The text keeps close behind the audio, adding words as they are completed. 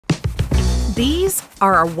These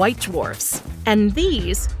are our white dwarfs, and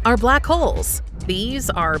these are black holes. These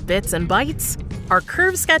are bits and bytes, our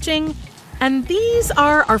curve sketching, and these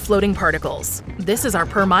are our floating particles. This is our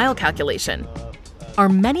per mile calculation, our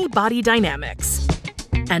many body dynamics.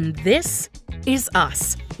 And this is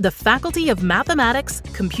us, the Faculty of Mathematics,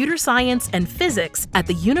 Computer Science, and Physics at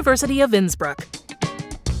the University of Innsbruck.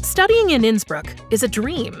 Studying in Innsbruck is a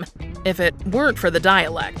dream, if it weren't for the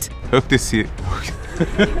dialect. Högde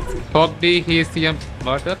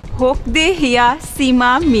hia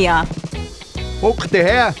sima mia.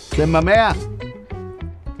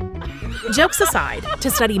 Jokes aside, to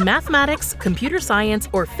study mathematics, computer science,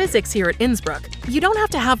 or physics here at Innsbruck, you don't have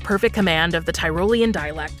to have perfect command of the Tyrolean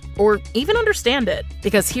dialect, or even understand it,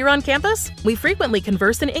 because here on campus, we frequently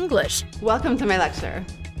converse in English. Welcome to my lecture.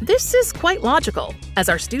 This is quite logical, as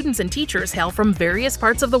our students and teachers hail from various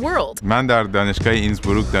parts of the world. من در دانشگاه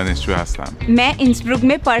اینسبروک دانشجو هستم. मैं इंस्ब्रुक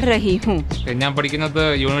में पढ़ रही हूँ. ഞാൻ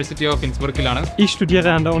പഠിക്കുന്നത് University of Innsbruckലാണ്. Ich studiere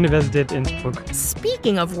an der Universität Innsbruck.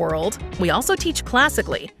 Speaking of world, we also teach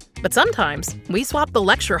classically, but sometimes we swap the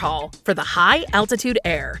lecture hall for the high-altitude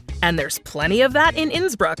air, and there's plenty of that in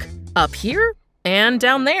Innsbruck, up here and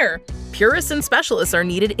down there. Purists and specialists are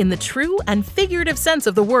needed in the true and figurative sense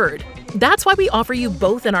of the word. That's why we offer you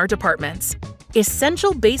both in our departments.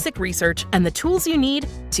 Essential basic research and the tools you need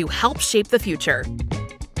to help shape the future.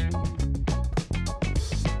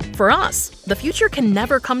 For us, the future can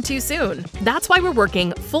never come too soon. That's why we're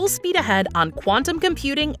working full speed ahead on quantum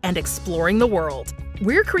computing and exploring the world.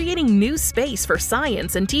 We're creating new space for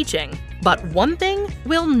science and teaching. But one thing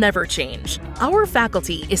will never change. Our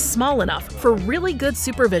faculty is small enough for really good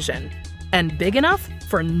supervision and big enough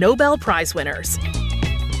for Nobel Prize winners.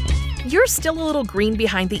 You're still a little green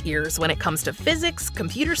behind the ears when it comes to physics,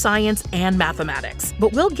 computer science, and mathematics,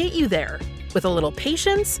 but we'll get you there with a little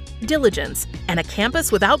patience, diligence, and a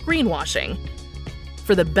campus without greenwashing.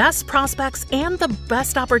 For the best prospects and the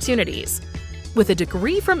best opportunities, with a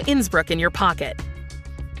degree from Innsbruck in your pocket,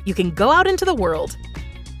 you can go out into the world,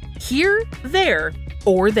 here, there,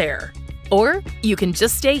 or there. Or you can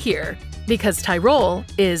just stay here, because Tyrol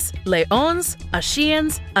is Leon's, a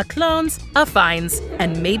Sheehan's, a Clone's, a Fine's,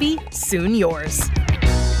 and maybe soon yours.